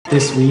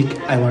This week,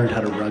 I learned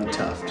how to rug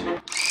tuft.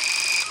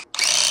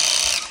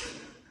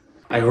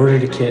 I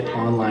ordered a kit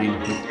online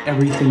with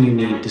everything you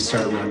need to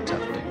start rug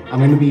tufting. I'm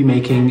going to be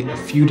making a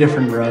few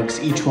different rugs,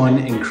 each one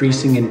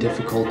increasing in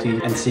difficulty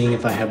and seeing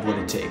if I have what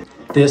it takes.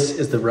 This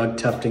is the rug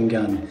tufting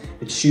gun.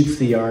 It shoots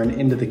the yarn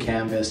into the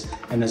canvas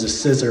and there's a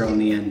scissor on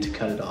the end to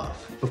cut it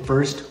off. But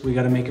first, we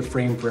got to make a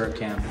frame for our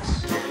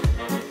canvas.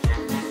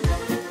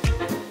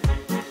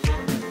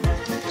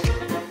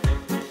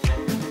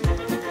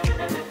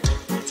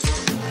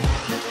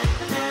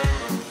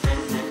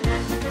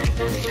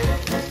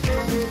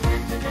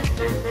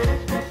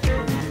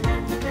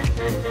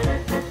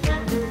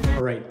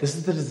 This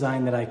is the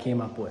design that I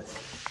came up with.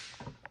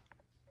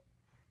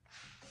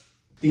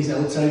 These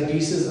outside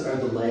pieces are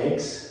the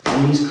legs,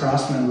 and these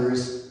cross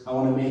members, I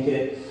want to make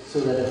it so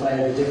that if I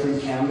have a different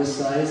canvas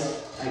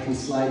size, I can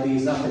slide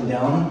these up and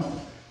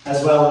down,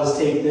 as well as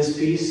take this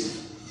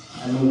piece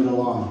and move it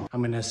along.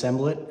 I'm going to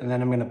assemble it, and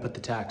then I'm going to put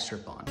the tack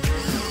strip on.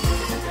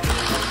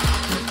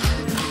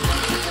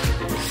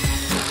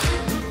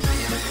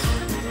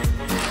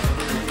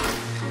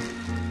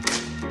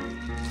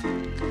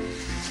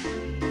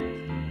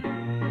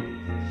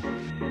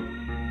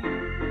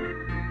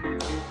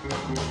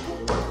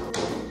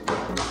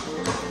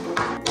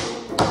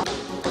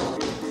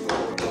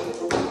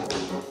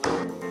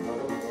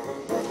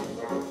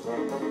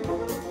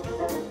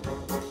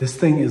 This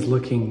thing is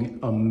looking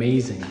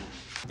amazing.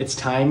 It's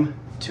time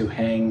to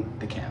hang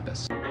the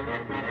canvas.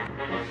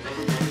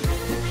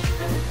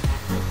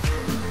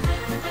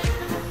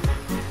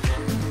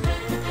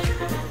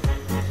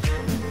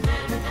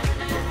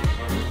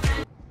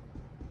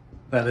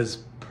 That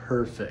is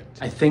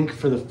perfect. I think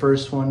for the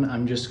first one,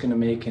 I'm just gonna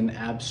make an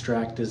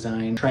abstract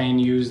design, try and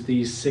use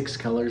these 6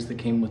 colors that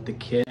came with the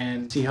kit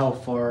and see how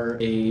far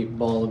a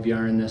ball of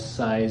yarn this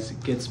size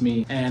gets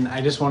me. And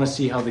I just wanna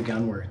see how the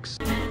gun works.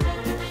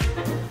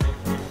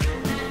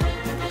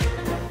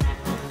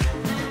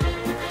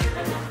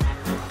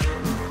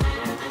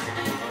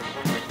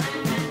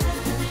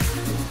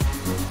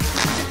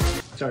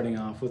 Starting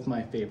off with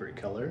my favorite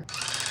color.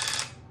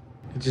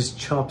 It just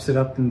chops it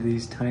up into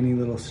these tiny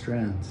little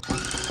strands.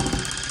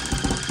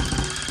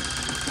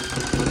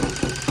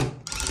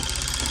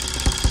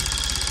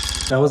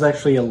 That was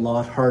actually a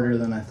lot harder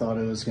than I thought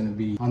it was going to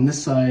be. On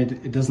this side,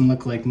 it doesn't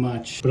look like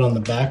much, but on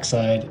the back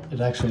side, it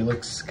actually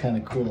looks kind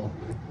of cool.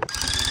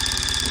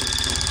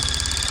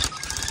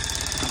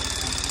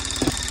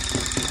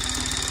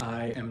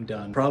 I am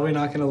done. Probably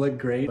not going to look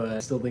great, but I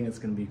still think it's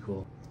going to be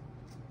cool.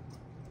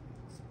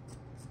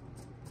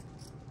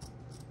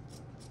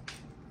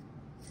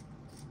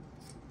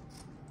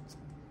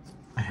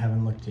 I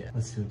haven't looked yet.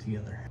 Let's do it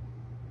together.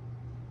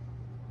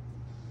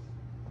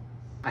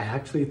 I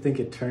actually think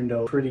it turned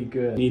out pretty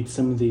good. Need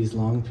some of these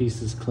long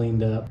pieces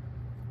cleaned up.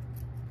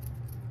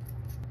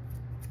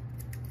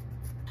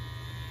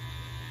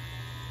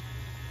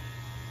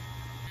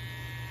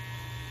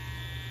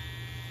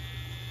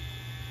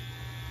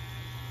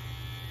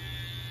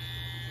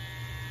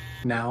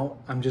 Now,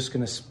 I'm just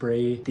gonna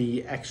spray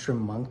the extra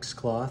monk's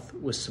cloth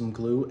with some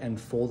glue and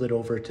fold it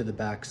over to the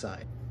back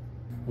side.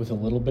 With a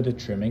little bit of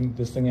trimming,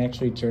 this thing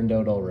actually turned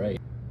out all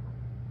right.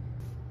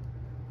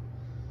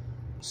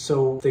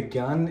 So the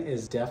gun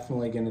is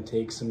definitely going to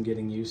take some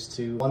getting used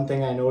to. One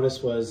thing I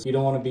noticed was you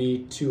don't want to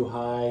be too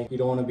high, you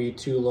don't want to be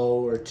too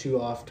low or too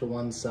off to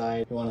one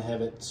side. You want to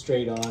have it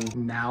straight on.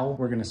 Now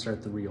we're going to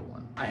start the real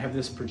one. I have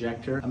this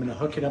projector. I'm going to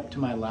hook it up to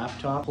my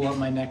laptop, pull up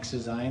my next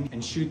design,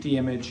 and shoot the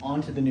image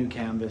onto the new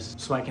canvas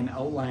so I can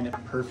outline it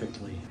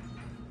perfectly.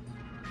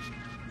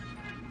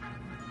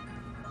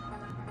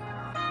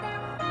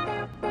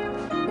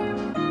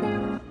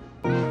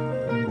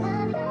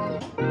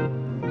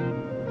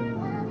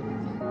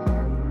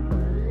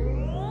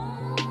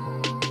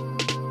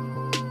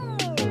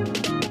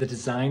 The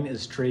design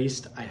is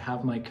traced, I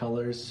have my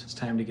colors, it's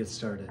time to get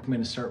started. I'm going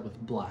to start with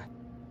black.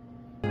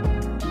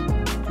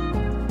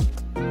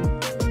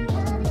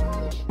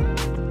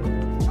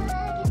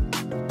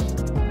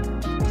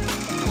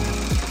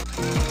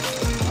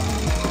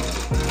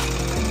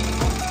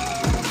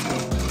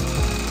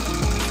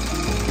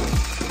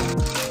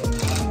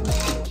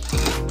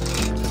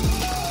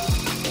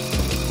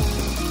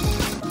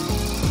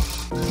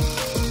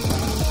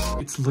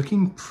 It's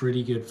looking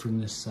pretty good from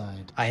this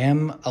side. I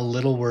am a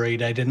little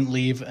worried I didn't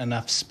leave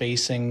enough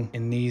spacing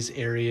in these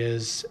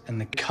areas and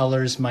the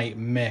colors might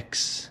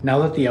mix. Now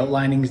that the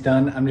outlining's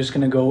done, I'm just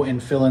gonna go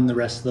and fill in the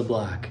rest of the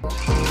black.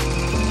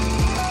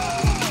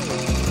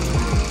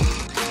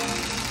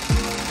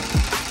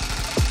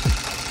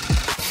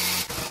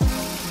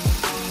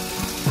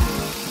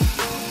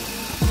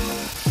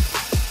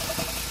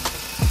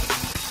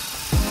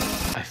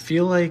 I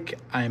feel like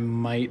I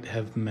might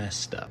have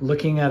messed up.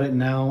 Looking at it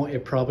now,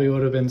 it probably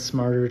would have been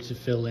smarter to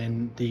fill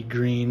in the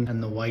green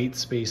and the white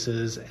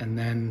spaces and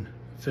then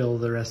fill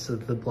the rest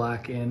of the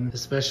black in,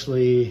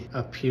 especially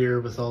up here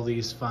with all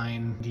these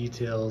fine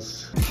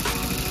details.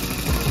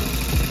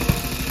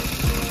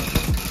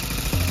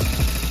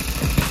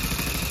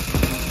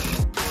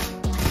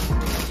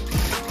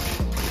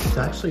 It's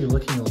actually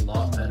looking a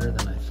lot better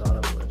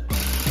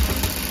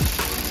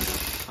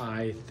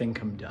I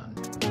think I'm done.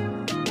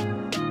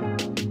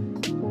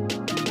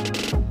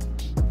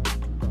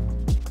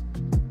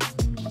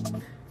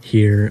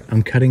 Here,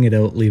 I'm cutting it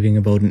out, leaving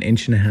about 1.5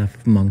 inches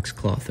of monk's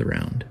cloth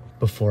around.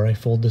 Before I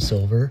fold this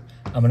over,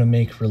 I'm gonna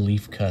make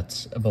relief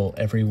cuts about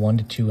every 1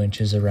 to 2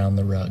 inches around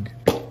the rug.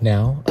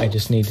 Now, I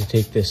just need to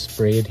take this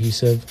spray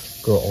adhesive,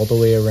 go all the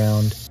way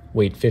around,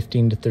 wait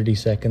 15 to 30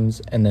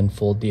 seconds, and then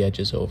fold the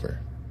edges over.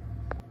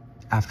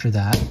 After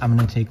that, I'm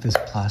gonna take this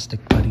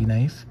plastic putty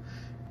knife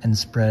and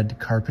spread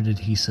carpet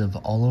adhesive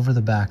all over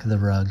the back of the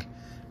rug,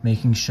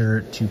 making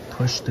sure to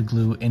push the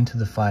glue into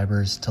the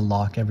fibers to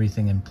lock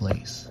everything in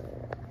place.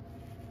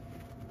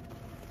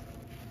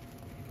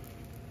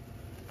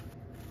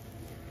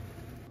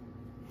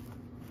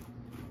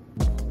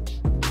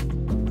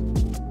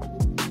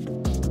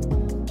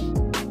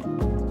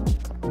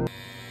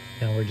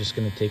 Now we're just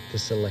going to take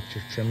this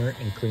electric trimmer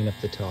and clean up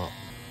the top.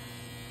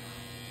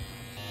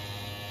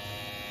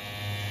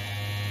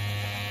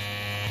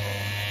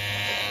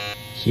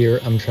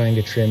 Here I'm trying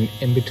to trim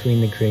in between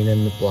the green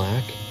and the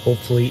black.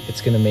 Hopefully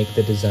it's going to make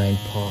the design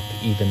pop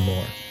even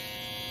more.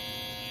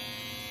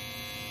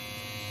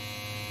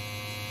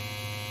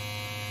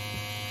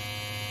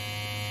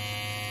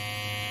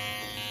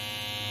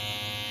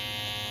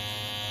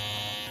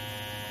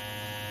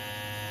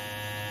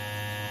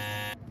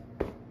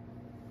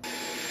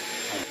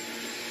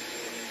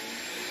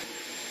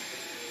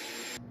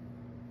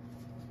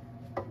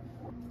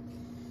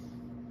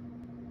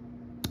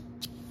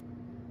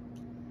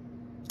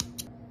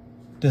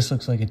 This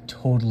looks like a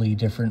totally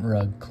different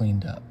rug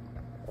cleaned up.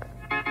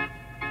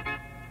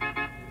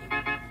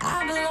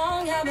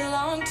 I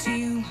belong to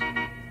you.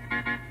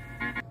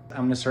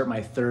 I'm gonna start my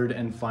third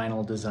and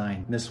final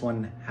design. This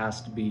one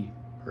has to be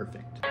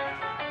perfect.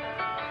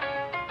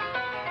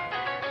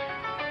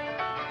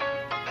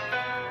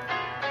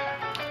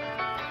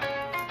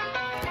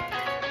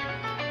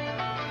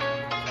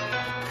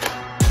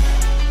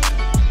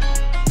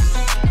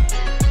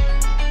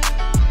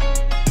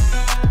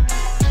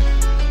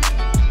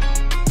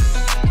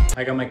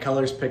 I got my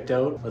colors picked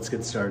out. Let's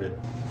get started.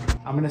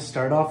 I'm gonna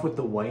start off with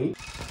the white.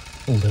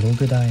 Little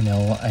did I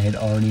know, I had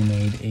already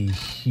made a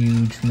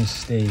huge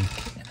mistake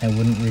and I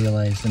wouldn't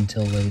realize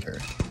until later.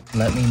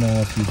 Let me know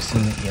if you've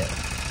seen it yet.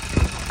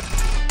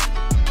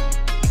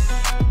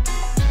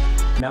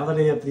 Now that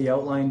I have the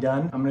outline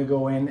done, I'm gonna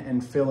go in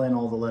and fill in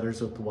all the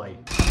letters with the white.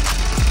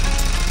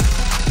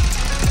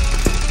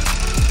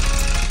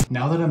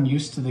 Now that I'm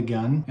used to the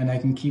gun and I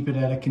can keep it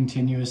at a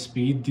continuous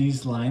speed,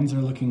 these lines are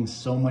looking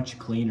so much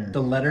cleaner.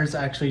 The letters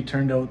actually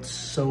turned out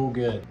so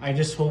good. I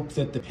just hope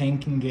that the pen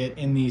can get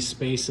in these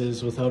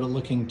spaces without it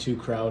looking too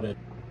crowded.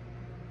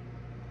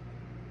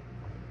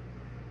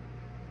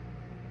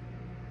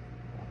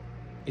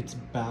 It's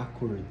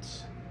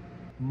backwards.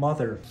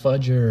 Mother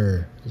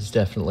fudger is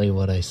definitely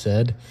what I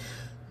said.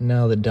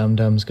 Now that Dum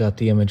Dum's got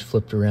the image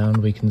flipped around,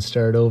 we can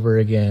start over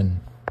again.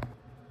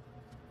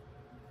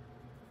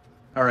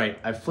 All right,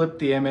 I flipped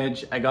the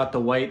image, I got the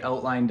white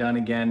outline done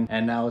again,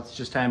 and now it's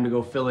just time to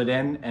go fill it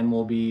in and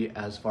we'll be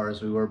as far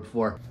as we were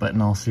before. But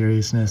in all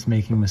seriousness,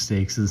 making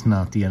mistakes is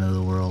not the end of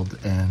the world,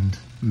 and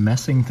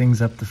messing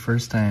things up the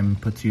first time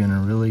puts you in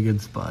a really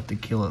good spot to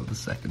kill it the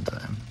second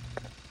time.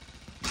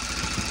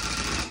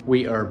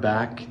 We are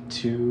back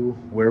to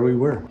where we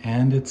were,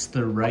 and it's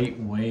the right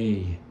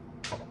way.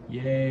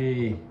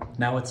 Yay!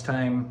 Now it's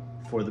time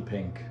for the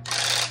pink.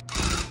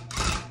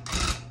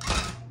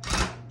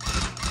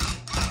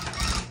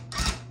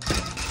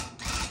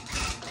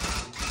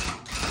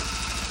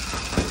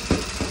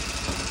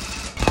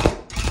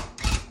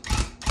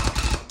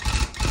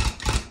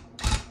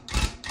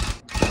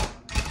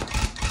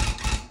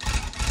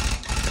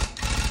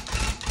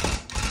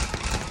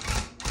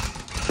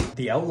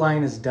 The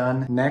outline is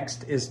done.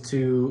 Next is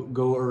to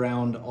go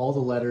around all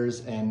the letters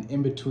and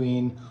in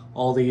between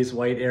all these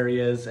white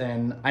areas,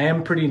 and I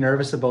am pretty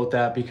nervous about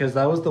that because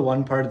that was the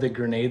one part of the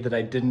grenade that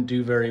I didn't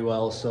do very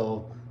well,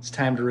 so it's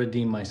time to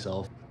redeem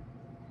myself.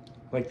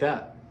 Like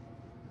that.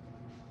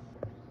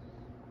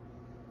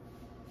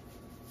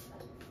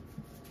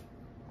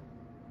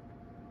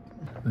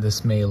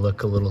 This may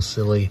look a little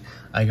silly.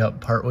 I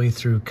got partway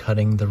through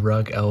cutting the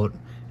rug out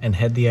and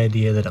had the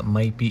idea that it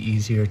might be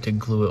easier to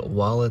glue it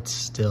while it's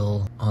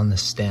still on the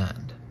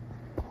stand.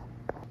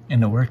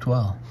 And it worked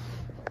well.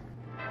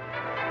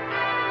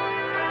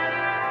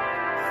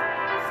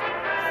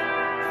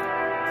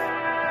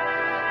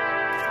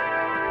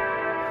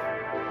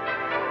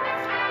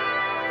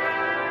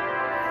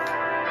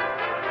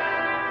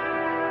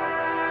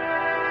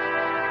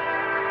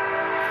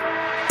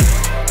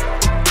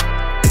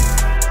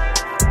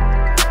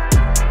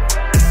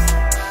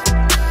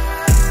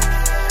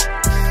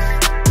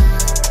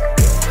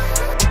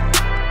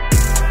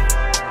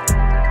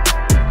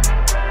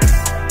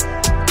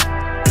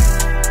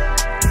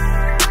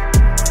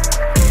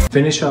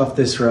 Finish off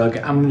this rug,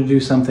 I'm going to do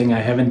something I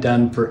haven't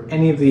done for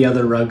any of the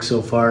other rugs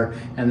so far,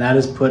 and that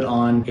is put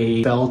on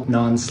a felt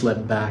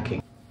non-slip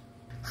backing.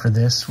 For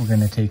this, we're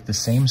going to take the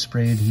same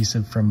spray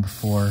adhesive from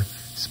before,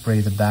 spray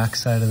the back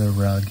side of the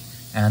rug,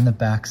 and the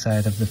back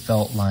side of the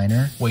felt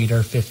liner. Wait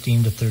our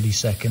 15 to 30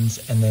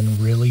 seconds and then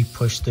really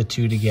push the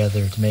two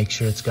together to make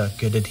sure it's got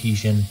good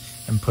adhesion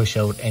and push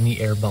out any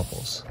air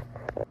bubbles.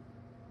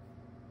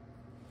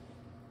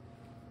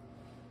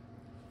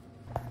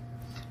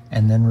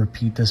 And then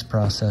repeat this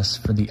process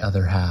for the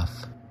other half.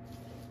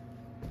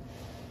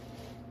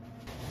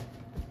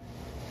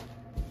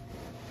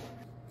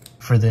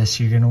 For this,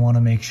 you're going to want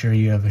to make sure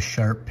you have a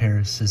sharp pair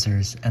of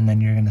scissors, and then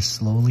you're going to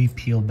slowly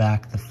peel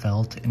back the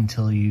felt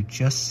until you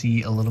just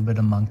see a little bit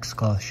of monk's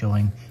cloth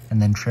showing,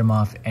 and then trim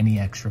off any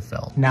extra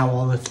felt. Now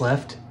all that's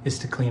left is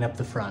to clean up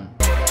the front.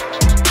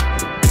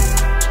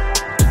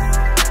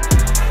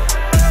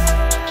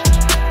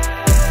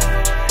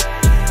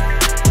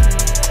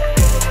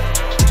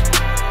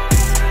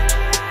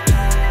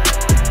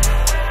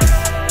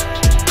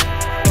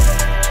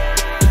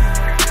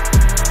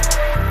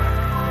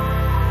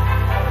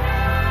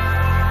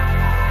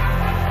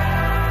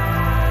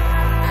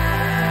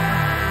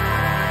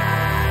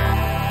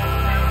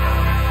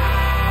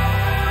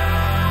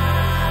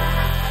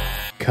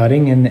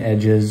 Cutting in the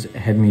edges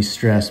had me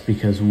stressed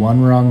because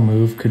one wrong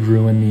move could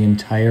ruin the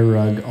entire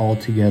rug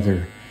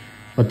altogether,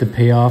 but the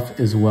payoff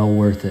is well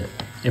worth it.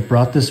 It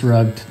brought this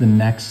rug to the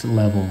next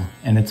level,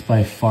 and it's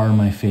by far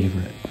my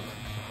favorite.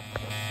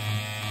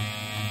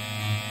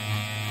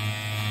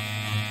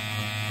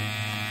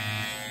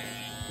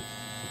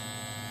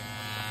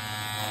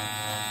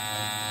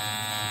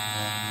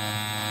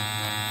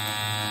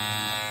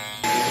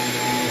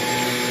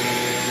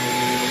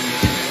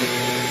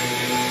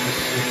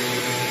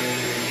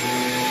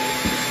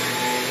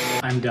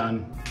 I'm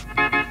done.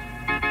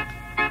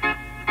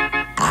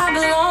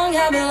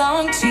 I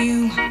belong to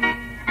you.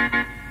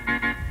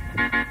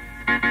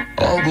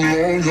 I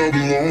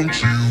belong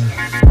to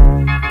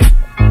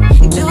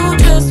you. Do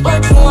just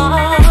what you want.